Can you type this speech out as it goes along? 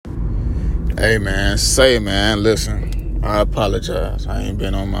Hey man, listen, I apologize. I ain't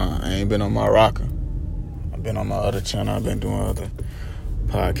been on my rocker. I've been on my other channel. I've been doing other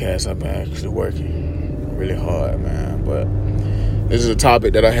podcasts. I've been actually working really hard, man. But this is a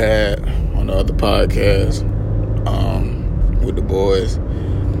topic that I had on the other podcast with the boys.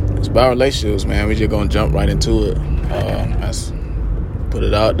 It's about relationships, man. We just gonna jump right into it. Let's put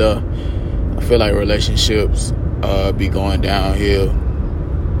it out there. I feel like relationships be going downhill.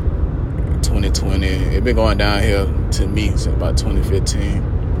 2020, it been going downhill to me since about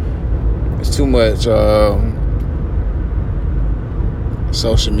 2015. It's too much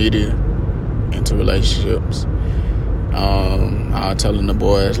social media into relationships. I'm telling the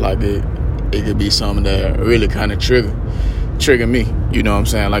boys like it could be something that really kind of trigger me. You know what I'm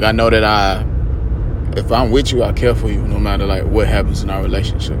saying? Like I know that if I'm with you, I care for you no matter like what happens in our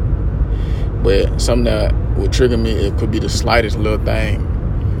relationship. But something that would trigger me, it could be the slightest little thing.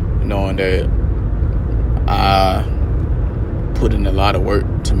 Knowing that I put in a lot of work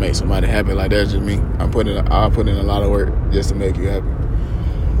to make somebody happy. Like that's just me. I put in a lot of work just to make you happy.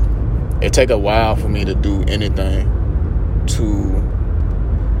 It take a while for me to do anything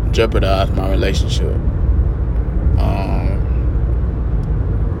to jeopardize my relationship.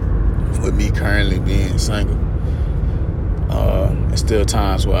 With me currently being single, it's still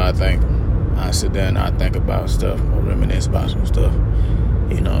times where I sit there and I think about stuff or reminisce about some stuff.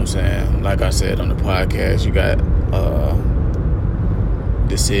 You know what I'm saying? Like I said on the podcast, you got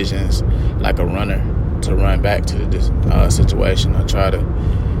decisions like a runner to run back to this situation or try to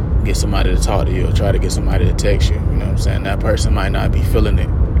get somebody to talk to you or try to get somebody to text you. You know what I'm saying? That person might not be feeling it.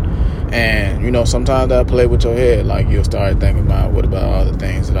 And, you know, sometimes that play with your head. Like you'll start thinking about what about all the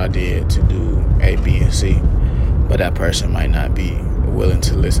things that I did to do A, B, and C. But that person might not be willing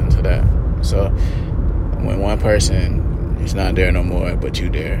to listen to that. So when one person it's not there no more, but you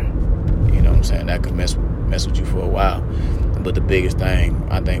there. You know what I'm saying? That could mess with you for a while. But the biggest thing,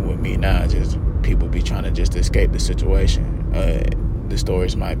 I think, with me now is just people be trying to just escape the situation. The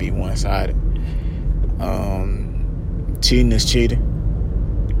stories might be one-sided. Cheating is cheating.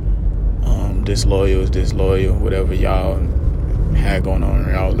 Disloyal is disloyal. Whatever y'all had going on in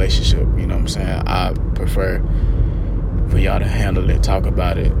y'all relationship, you know what I'm saying? I prefer for y'all to handle it, talk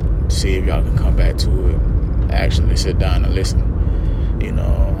about it, see if y'all can come back to it. Actually sit down and listen. You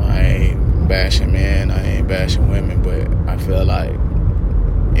know, I ain't bashing men, I ain't bashing women, but I feel like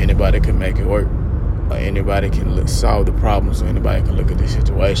anybody can make it work. Or anybody can solve the problems, or anybody can look at the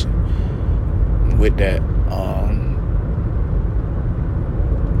situation. With that,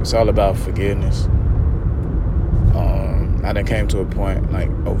 it's all about forgiveness. I done came to a point, like,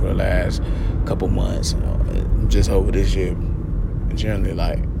 over the last couple months, just over this year, generally,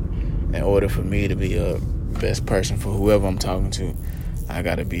 like, in order for me to be a best person for whoever I'm talking to, I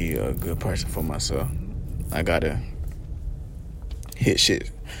gotta be a good person for myself. I gotta hit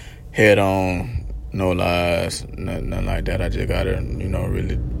shit head on, no lies, nothing like that. I just gotta,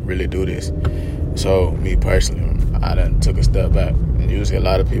 really do this. So me personally, I done took a step back. And usually a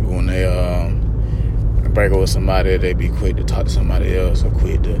lot of people when they break up with somebody, they be quick to talk to somebody else or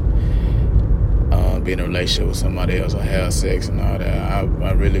quick to be in a relationship with somebody else or have sex and all that.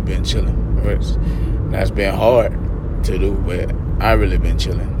 I really been chilling. That's been hard to do, but I really been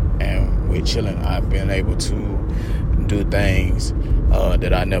chilling. And with chilling, I've been able to do things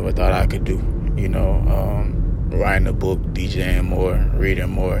that I never thought I could do. You know, writing a book, DJing more, reading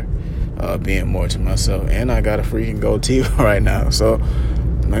more, being more to myself. And I got a freaking goatee right now. So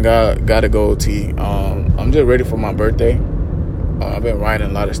I got a goatee. I'm just ready for my birthday. I've been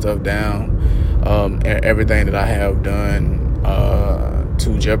writing a lot of stuff down. Everything that I have done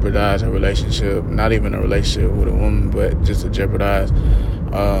to jeopardize a relationship, not even a relationship with a woman, but just to jeopardize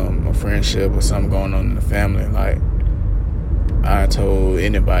a friendship or something going on in the family. Like I told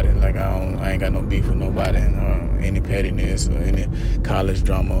anybody, like I ain't got no beef with nobody, and any pettiness or any college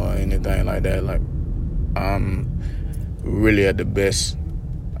drama or anything like that. Like I'm really at the best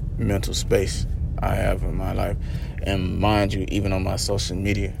mental space I have in my life, and mind you, even on my social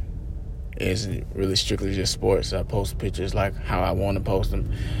media. It's really strictly just sports. I post pictures like how I want to post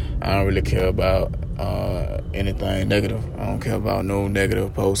them. I don't really care about anything negative. I don't care about no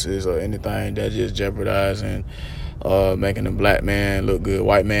negative posts or anything that just jeopardizing, making a black man look good,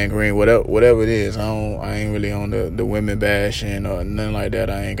 white man green, whatever it is. I ain't really on the women bashing or nothing like that.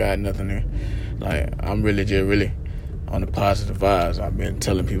 I ain't got nothing there. Like I'm really on the positive vibes. I've been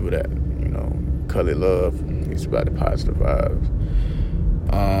telling people that, Cully Love, it's about the positive vibes.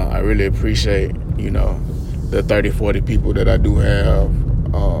 I really appreciate, the 30, 40 people that I do have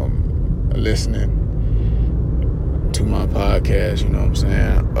listening to my podcast, you know what I'm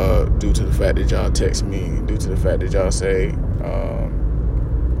saying, due to the fact that y'all text me, due to the fact that y'all say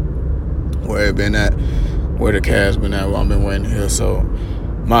where it been at, where the cast been at, while I've been waiting here. So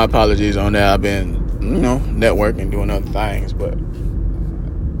my apologies on that. I've been, networking, doing other things, but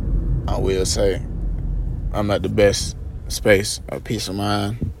I will say I'm at the best space of peace of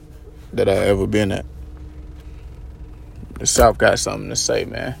mind that I've ever been at. The South got something to say,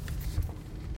 man.